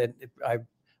wanted it. I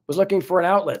was looking for an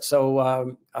outlet.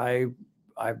 So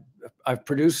I've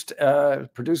produced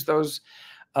those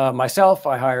myself.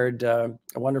 I hired a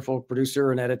wonderful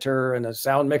producer, an editor, and a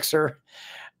sound mixer,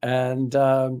 and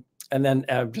then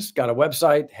I've just got a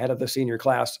website,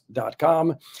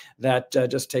 headoftheseniorclass.com, that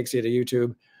just takes you to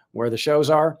YouTube where the shows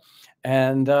are,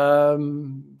 and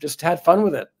just had fun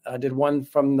with it. I did one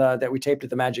that we taped at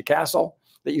the Magic Castle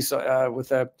that you saw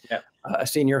with a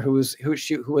senior who was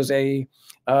a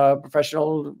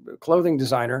professional clothing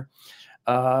designer.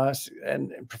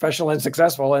 And professional and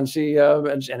successful, and she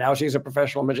and now she's a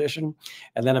professional magician,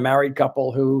 and then a married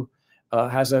couple who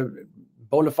has a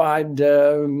bona fide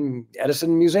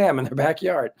Edison museum in their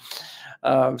backyard.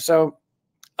 So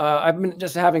I've been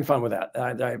just having fun with that.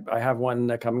 I have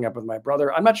one coming up with my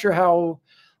brother. I'm not sure how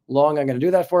long I'm going to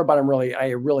do that for, but I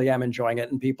really am enjoying it,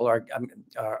 and people are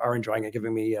enjoying it,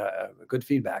 giving me good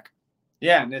feedback.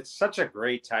 Yeah, and it's such a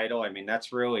great title. I mean,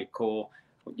 that's really cool.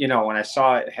 When I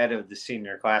saw it, Head of the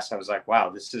Senior Class, I was like, wow,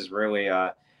 this is really,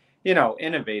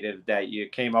 innovative that you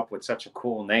came up with such a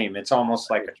cool name. It's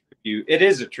almost like a tribute. It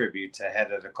is a tribute to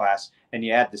Head of the Class, and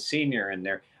you add the senior in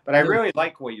there. But I really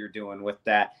like what you're doing with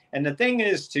that. And the thing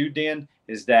is, too, Dan,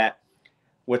 is that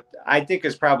what I think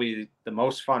is probably the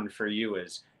most fun for you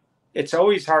is it's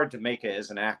always hard to make it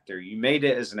as an actor. You made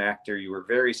it as an actor. You were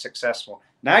very successful.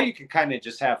 Now you can kind of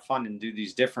just have fun and do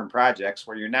these different projects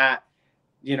where you're not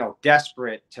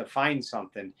desperate to find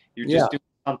something. You're just doing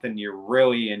something you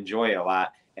really enjoy a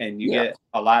lot, and you get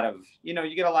a lot of, you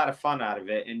get a lot of fun out of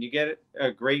it, and you get a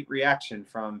great reaction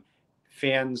from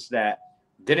fans that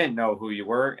didn't know who you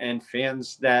were and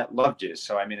fans that loved you.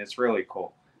 So, I mean, it's really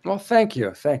cool. Well, thank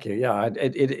you. Thank you. Yeah,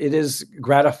 it is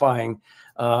gratifying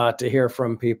to hear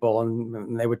from people,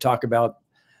 and they would talk about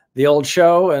the old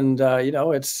show, and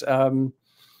it's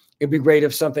it'd be great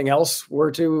if something else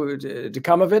were to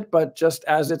come of it, but just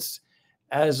as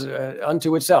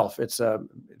unto itself, it's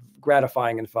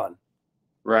gratifying and fun.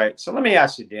 Right. So let me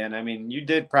ask you, Dan. I mean, you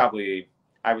did probably,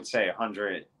 I would say,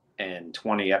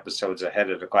 120 episodes ahead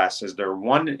of the class. Is there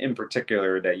one in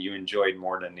particular that you enjoyed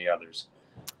more than the others?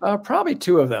 Probably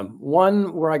two of them.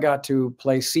 One where I got to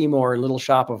play Seymour in Little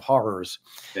Shop of Horrors.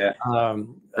 Yeah.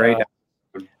 Um, Great uh,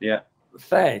 episode. Yeah.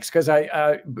 Thanks, because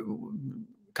a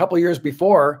couple years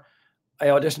before I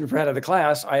auditioned for head of the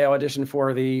class, I auditioned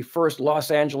for the first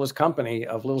Los Angeles company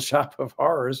of Little Shop of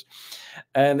Horrors,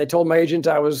 and they told my agent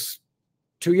I was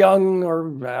too young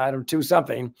or I don't know, too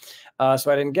something,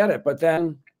 so I didn't get it. But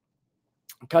then,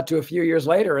 cut to a few years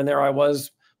later, and there I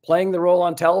was playing the role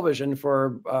on television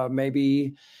for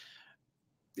maybe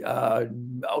uh,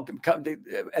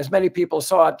 as many people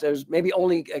saw it as maybe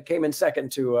only came in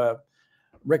second to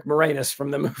Rick Moranis from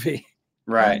the movie.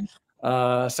 Right.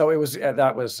 So it was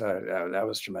that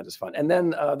was tremendous fun. And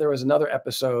then there was another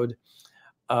episode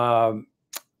um,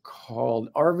 called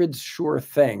Arvid's Sure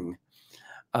Thing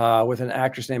with an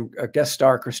actress named guest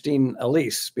star Christine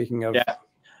Elise. Speaking of Yeah.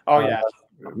 Oh yeah.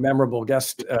 Memorable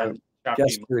guest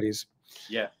duties.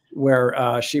 Yeah.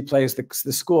 Where she plays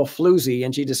the school floozy,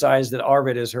 and she decides that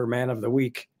Arvid is her man of the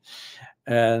week,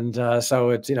 and so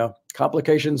it's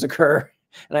complications occur.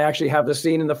 And I actually have the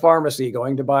scene in the pharmacy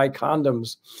going to buy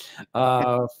condoms,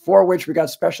 for which we got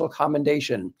special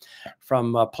commendation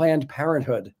from Planned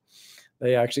Parenthood.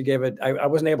 They actually gave it. I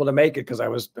wasn't able to make it because I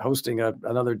was hosting a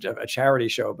charity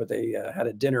show, but they had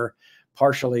a dinner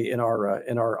partially in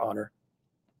our honor.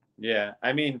 Yeah,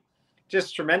 I mean,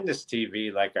 just tremendous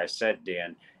TV, like I said,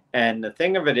 Dan. And the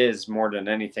thing of it is, more than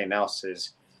anything else,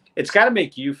 is it's got to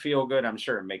make you feel good. I'm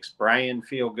sure it makes Brian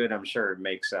feel good. I'm sure it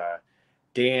makes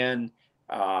Dan,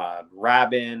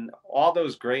 Robin, all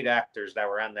those great actors that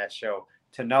were on that show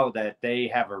to know that they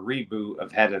have a reboot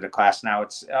of Head of the Class now.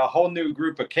 It's a whole new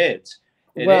group of kids.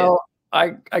 Well,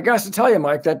 I got to tell you,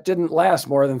 Mike, that didn't last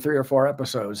more than 3 or 4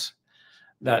 episodes.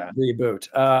 That reboot.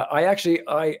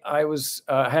 I was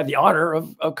had the honor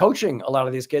of coaching a lot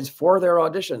of these kids for their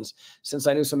auditions, since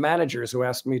I knew some managers who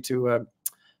asked me to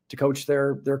coach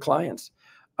their clients.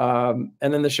 And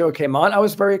then the show came on. I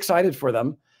was very excited for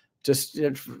them, just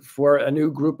for a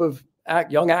new group of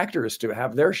young actors to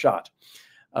have their shot.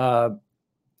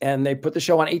 And they put the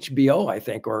show on HBO, I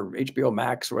think, or HBO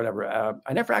Max or whatever.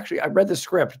 I read the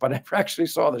script, but I never actually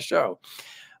saw the show.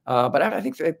 But I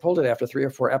think they pulled it after 3 or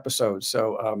 4 episodes.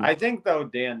 So I think, though,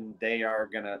 Dan, they are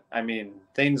gonna. I mean,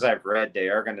 things I've read, they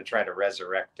are gonna try to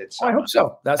resurrect it. I hope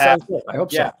so. That sounds good. I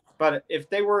hope so. But if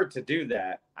they were to do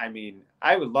that, I mean,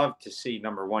 I would love to see,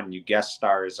 number one, you guest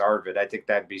star as Arvid. I think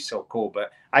that'd be so cool.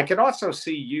 But I could also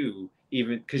see you,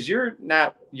 even because you're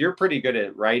pretty good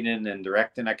at writing and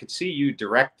directing. I could see you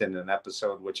directing an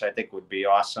episode, which I think would be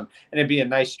awesome, and it'd be a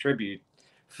nice tribute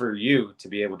for you to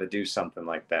be able to do something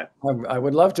like that. I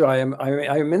would love to. I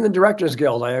am in the Directors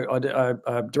Guild. I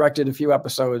directed a few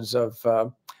episodes of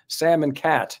Sam and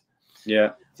Cat.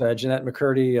 Yeah. Jeanette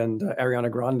McCurdy and Ariana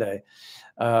Grande.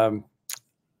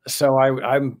 So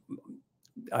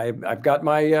I've got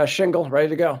my shingle ready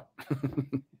to go.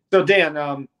 So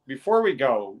Dan, before we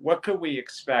go, what could we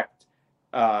expect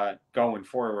going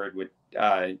forward with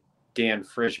Dan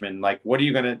Frischman? Like, what do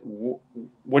you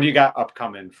got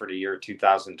upcoming for the year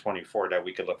 2024 that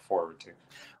we could look forward to?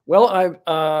 Well,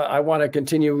 I want to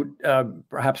continue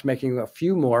perhaps making a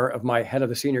few more of my Head of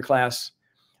the Senior Class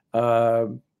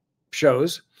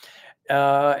shows.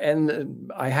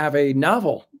 And I have a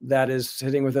novel that is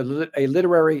sitting with a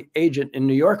literary agent in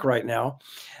New York right now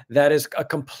that is a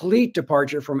complete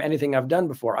departure from anything I've done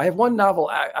before. I have one novel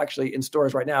actually in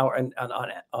stores right now and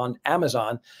on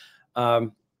Amazon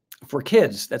for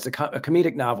kids. That's a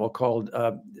comedic novel called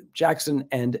Jackson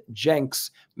and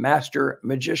Jenks, Master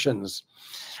Magicians.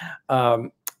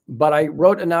 But I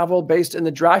wrote a novel based in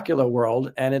the Dracula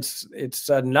world, and it's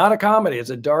not a comedy. It's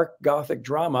a dark Gothic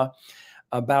drama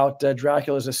about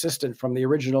Dracula's assistant from the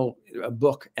original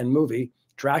book and movie,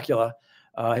 Dracula.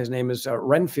 His name is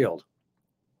Renfield.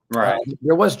 Right.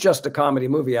 There was just a comedy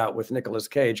movie out with Nicolas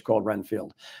Cage called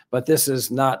Renfield, but this is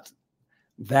not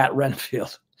that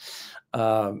Renfield.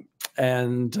 So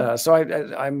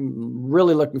I'm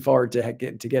really looking forward to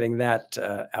getting that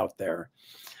out there.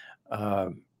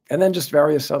 And then just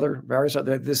various other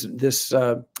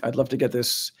I'd love to get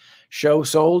this show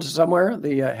sold somewhere,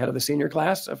 the Head of the Senior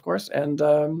Class, of course, and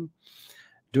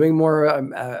doing more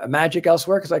magic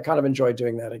elsewhere, because I kind of enjoy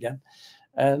doing that again.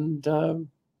 And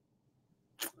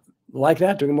like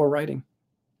that, doing more writing.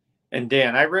 And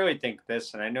Dan, I really think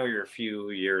this, and I know you're a few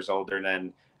years older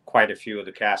than quite a few of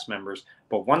the cast members,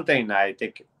 but one thing that I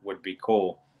think would be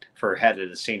cool for Head of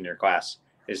the Senior Class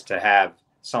is to have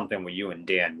something with you and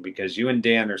Dan, because you and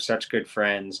Dan are such good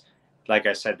friends, like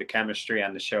I said, the chemistry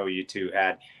on the show you two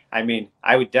had. I mean,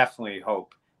 I would definitely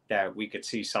hope that we could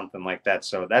see something like that.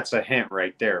 So that's a hint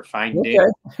right there. Find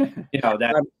Dan. Okay.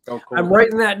 That's I'm, so cool. I'm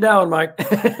writing that down, Mike.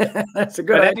 That's a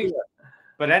good But idea.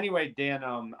 anyway, Dan,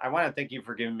 I want to thank you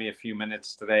for giving me a few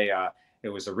minutes today. It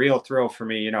was a real thrill for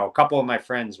me. A couple of my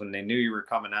friends, when they knew you were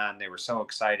coming on, they were so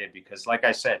excited because, like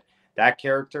I said, that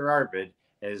character Arvid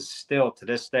is still to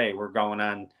this day. We're going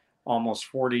on almost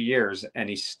 40 years, and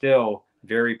he's still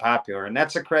very popular. And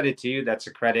that's a credit to you. That's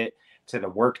a credit to the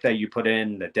work that you put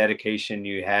in, the dedication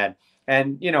you had,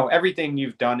 and everything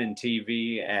you've done in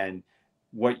TV and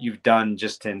what you've done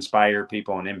just to inspire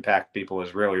people and impact people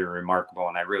is really remarkable.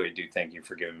 And I really do thank you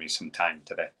for giving me some time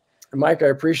today. Mike, I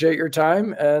appreciate your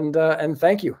time and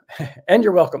thank you. And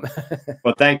you're welcome.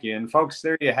 Well, thank you. And folks,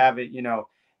 there you have it.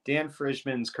 Dan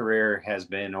Frischman's career has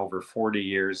been over 40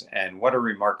 years, and what a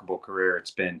remarkable career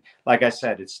it's been. Like I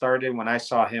said, it started when I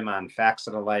saw him on Facts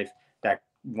of the Life. That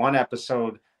one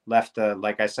episode left,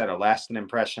 like I said, a lasting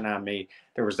impression on me.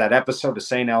 There was that episode of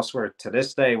St. Elsewhere. To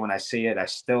this day, when I see it, I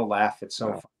still laugh. It's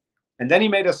so fun. And then he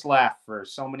made us laugh for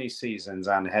so many seasons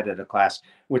on Head of the Class,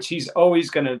 which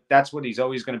that's what he's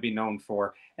always going to be known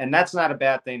for. And that's not a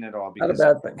bad thing at all. Not a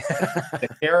bad thing. The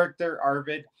character,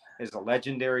 Arvid, is a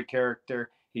legendary character.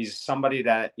 He's somebody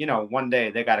that, one day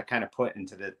they got to kind of put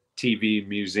into the TV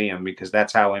museum because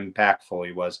that's how impactful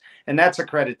he was. And that's a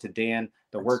credit to Dan,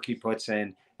 the work he puts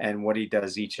in and what he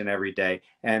does each and every day.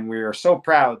 And we are so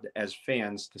proud as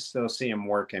fans to still see him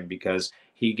working because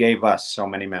he gave us so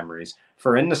many memories.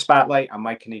 For In the Spotlight, I'm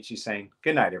Mike Kenichi saying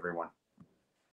good night, everyone.